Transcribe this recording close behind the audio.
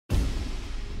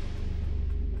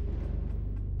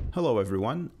Hello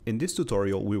everyone, in this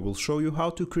tutorial we will show you how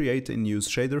to create and use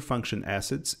shader function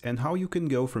assets and how you can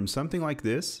go from something like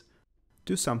this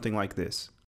to something like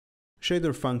this.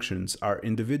 Shader functions are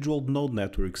individual node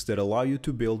networks that allow you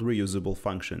to build reusable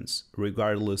functions.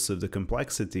 Regardless of the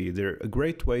complexity, they're a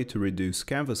great way to reduce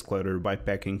canvas clutter by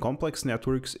packing complex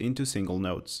networks into single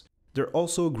nodes. They're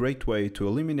also a great way to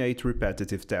eliminate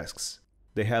repetitive tasks.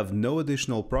 They have no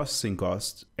additional processing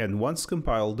cost, and once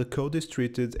compiled, the code is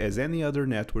treated as any other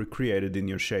network created in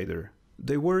your shader.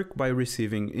 They work by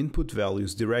receiving input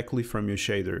values directly from your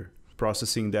shader,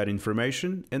 processing that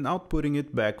information and outputting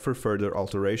it back for further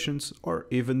alterations or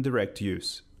even direct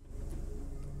use.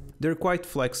 They're quite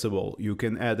flexible. You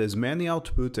can add as many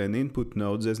output and input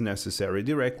nodes as necessary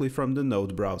directly from the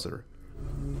node browser.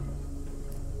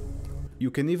 You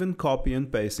can even copy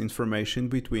and paste information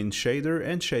between shader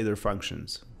and shader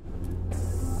functions.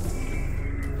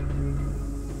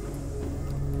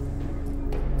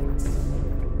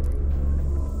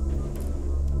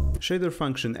 Shader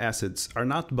function assets are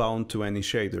not bound to any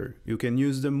shader. You can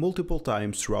use them multiple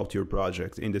times throughout your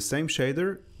project in the same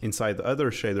shader, inside other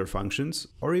shader functions,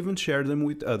 or even share them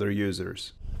with other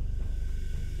users.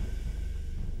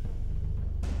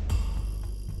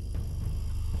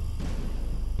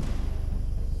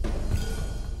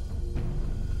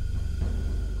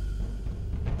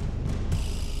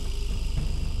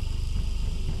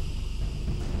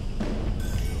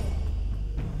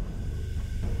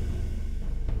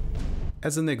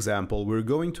 As an example, we're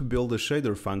going to build a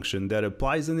shader function that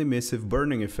applies an emissive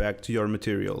burning effect to your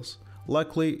materials.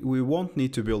 Luckily, we won't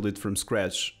need to build it from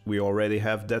scratch. We already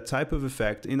have that type of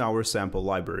effect in our sample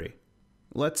library.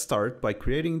 Let's start by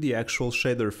creating the actual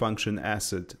shader function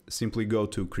asset. Simply go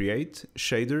to Create,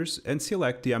 Shaders, and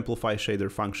select the Amplify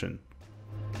Shader function.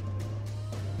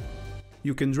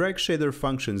 You can drag shader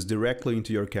functions directly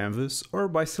into your canvas or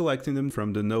by selecting them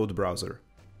from the node browser.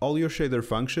 All your shader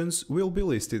functions will be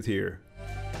listed here.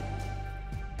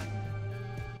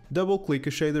 Double-click a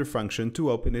shader function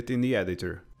to open it in the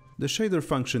editor. The shader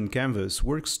function canvas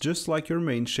works just like your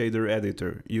main shader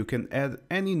editor. You can add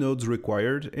any nodes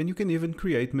required, and you can even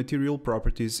create material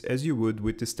properties as you would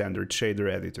with the standard shader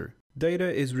editor.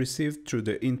 Data is received through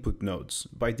the input nodes.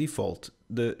 By default,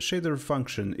 the shader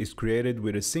function is created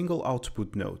with a single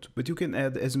output node, but you can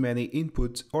add as many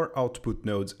input or output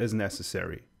nodes as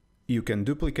necessary. You can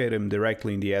duplicate them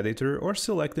directly in the editor or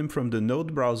select them from the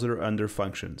node browser under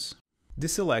Functions.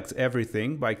 Deselect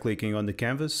everything by clicking on the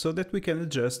canvas so that we can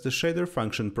adjust the shader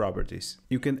function properties.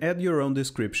 You can add your own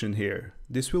description here.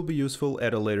 This will be useful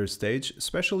at a later stage,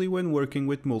 especially when working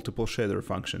with multiple shader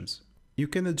functions. You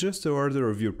can adjust the order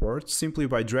of your ports simply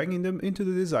by dragging them into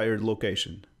the desired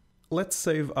location. Let's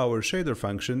save our shader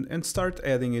function and start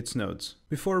adding its nodes.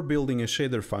 Before building a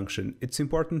shader function, it's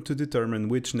important to determine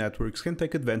which networks can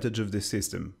take advantage of this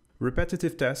system.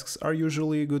 Repetitive tasks are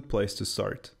usually a good place to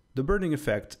start. The burning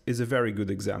effect is a very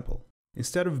good example.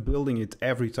 Instead of building it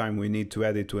every time we need to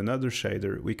add it to another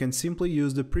shader, we can simply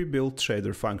use the pre-built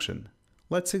shader function.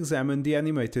 Let's examine the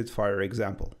animated fire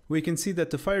example. We can see that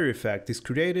the fire effect is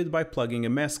created by plugging a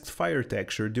masked fire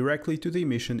texture directly to the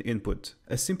emission input.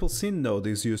 A simple scene node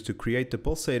is used to create the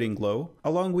pulsating glow,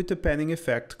 along with the panning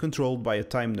effect controlled by a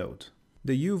time node.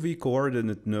 The UV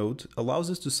coordinate node allows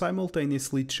us to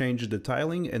simultaneously change the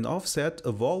tiling and offset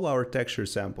of all our texture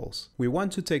samples. We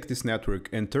want to take this network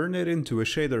and turn it into a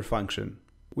shader function.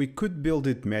 We could build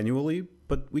it manually,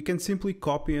 but we can simply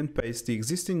copy and paste the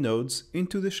existing nodes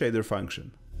into the shader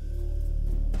function.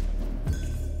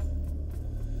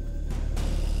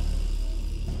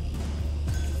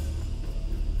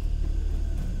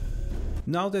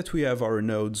 Now that we have our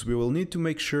nodes, we will need to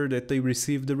make sure that they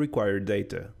receive the required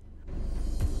data.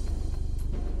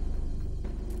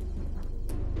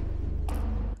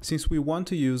 Since we want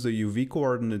to use the UV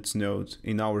coordinates node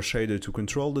in our shader to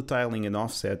control the tiling and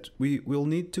offset, we will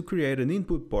need to create an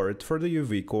input port for the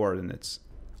UV coordinates.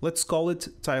 Let's call it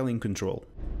tiling control.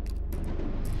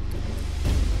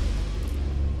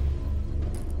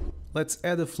 Let's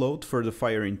add a float for the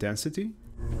fire intensity.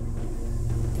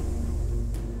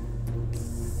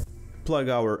 Plug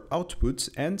our outputs,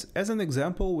 and as an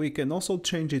example we can also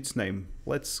change its name.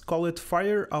 Let's call it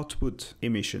fire output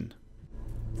emission.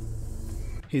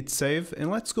 Hit save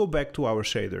and let's go back to our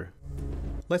shader.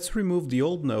 Let's remove the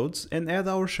old nodes and add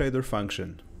our shader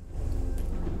function.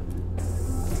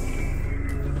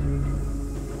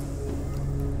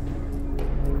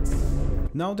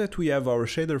 Now that we have our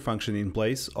shader function in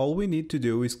place, all we need to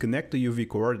do is connect the UV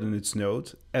coordinates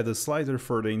node, add a slider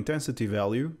for the intensity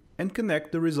value, and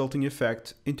connect the resulting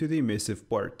effect into the emissive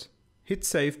port. Hit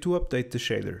save to update the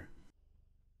shader.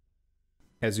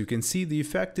 As you can see, the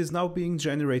effect is now being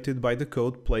generated by the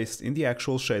code placed in the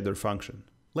actual shader function.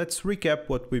 Let's recap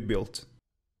what we built.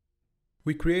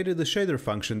 We created a shader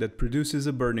function that produces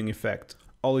a burning effect.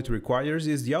 All it requires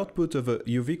is the output of a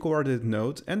UV coordinate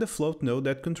node and a float node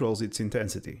that controls its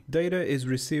intensity. Data is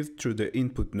received through the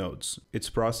input nodes. It's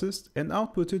processed and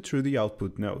outputted through the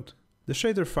output node. The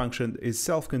shader function is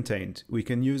self-contained. We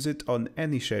can use it on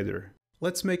any shader.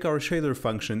 Let's make our shader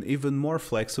function even more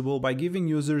flexible by giving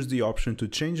users the option to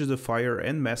change the fire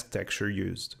and mask texture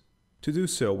used. To do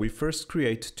so, we first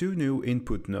create two new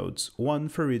input nodes, one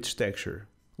for each texture.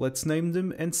 Let's name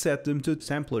them and set them to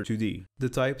sampler 2D, the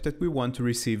type that we want to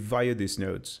receive via these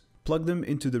nodes. Plug them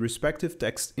into the respective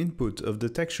text input of the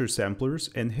texture samplers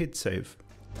and hit save.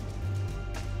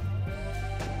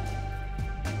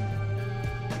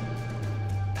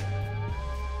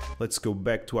 Let's go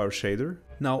back to our shader.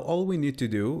 Now all we need to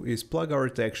do is plug our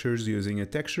textures using a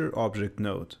texture object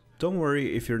node. Don't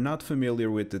worry if you're not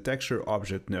familiar with the texture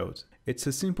object node. It's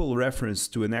a simple reference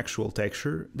to an actual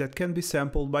texture that can be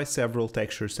sampled by several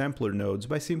texture sampler nodes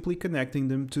by simply connecting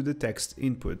them to the text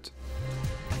input.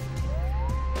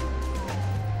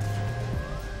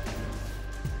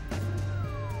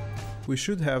 We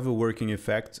should have a working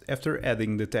effect after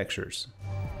adding the textures.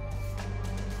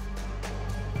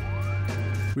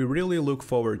 We really look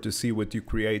forward to see what you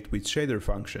create with shader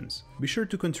functions. Be sure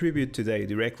to contribute today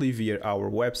directly via our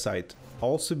website.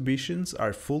 All submissions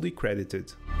are fully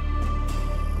credited.